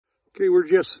Okay, we're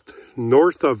just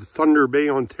north of Thunder Bay,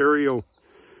 Ontario.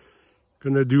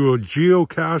 Gonna do a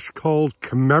geocache called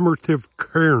Commemorative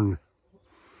Cairn.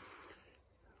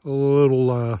 A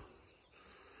little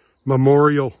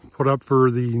memorial put up for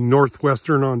the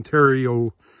Northwestern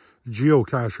Ontario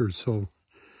geocachers. So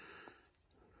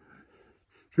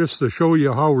just to show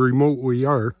you how remote we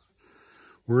are,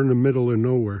 we're in the middle of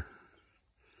nowhere.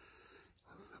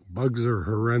 Bugs are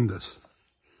horrendous.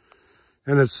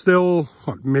 And it's still,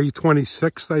 what, May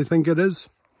 26th, I think it is.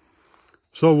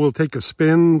 So we'll take a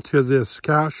spin to this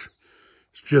cache.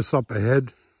 It's just up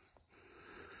ahead.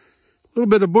 A little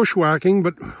bit of bushwhacking,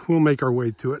 but we'll make our way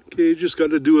to it. Okay, just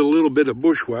got to do a little bit of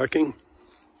bushwhacking.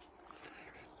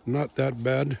 Not that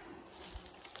bad.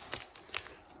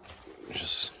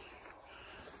 Just,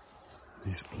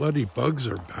 these bloody bugs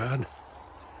are bad.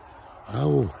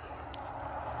 Ow.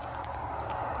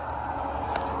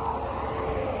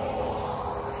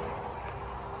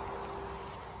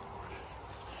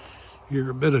 Hear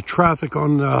a bit of traffic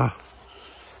on the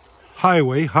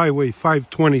highway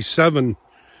 527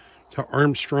 to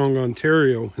Armstrong,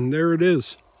 Ontario, and there it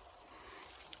is.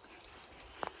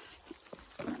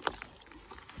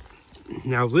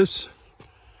 Now this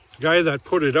guy that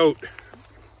put it out,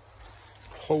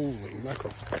 holy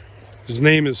mackerel, his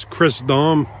name is Chris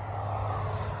Dom.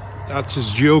 That's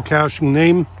his geocaching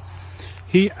name.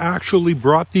 He actually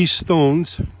brought these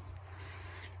stones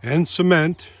and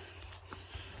cement,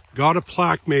 got a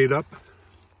plaque made up,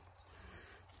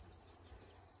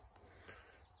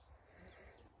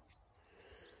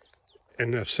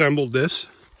 and assembled this.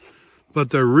 But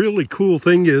the really cool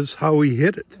thing is how he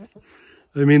hit it.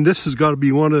 I mean, this has got to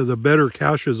be one of the better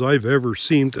caches I've ever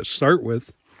seen to start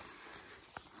with.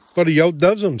 But he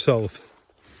outdoes himself.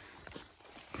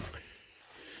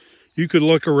 You could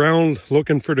look around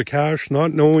looking for the cache,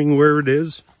 not knowing where it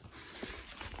is.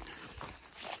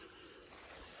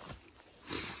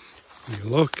 You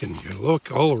look and you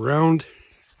look all around,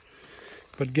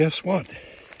 but guess what?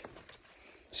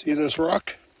 See this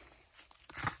rock?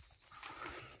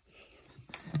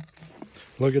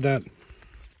 Look at that.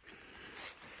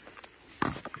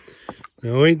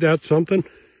 Now ain't that something?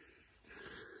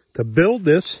 To build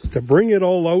this, to bring it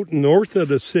all out north of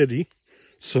the city,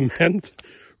 cement,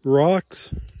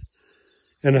 rocks,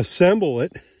 and assemble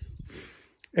it,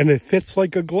 and it fits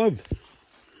like a glove.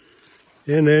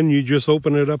 And then you just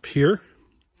open it up here,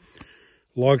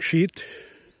 log sheet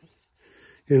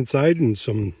inside and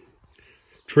some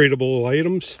tradable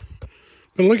items.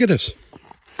 But look at this.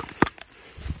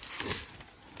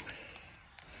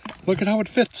 Look at how it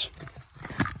fits.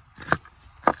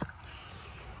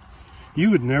 You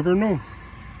would never know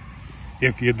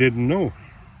if you didn't know.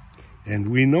 And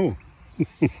we know.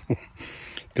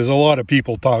 Because a lot of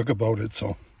people talk about it,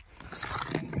 so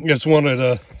it's one of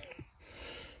the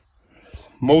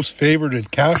most favorited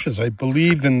caches, I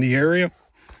believe, in the area,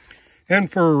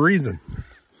 and for a reason.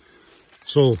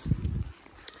 So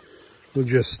we'll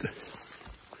just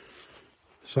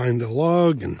sign the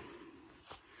log and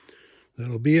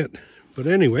that'll be it. But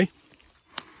anyway,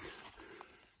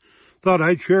 thought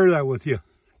I'd share that with you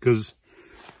because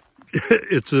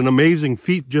it's an amazing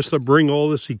feat just to bring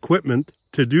all this equipment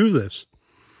to do this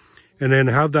and then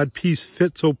have that piece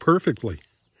fit so perfectly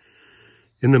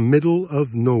in the middle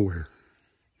of nowhere.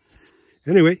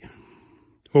 Anyway,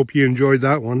 hope you enjoyed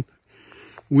that one.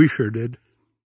 We sure did.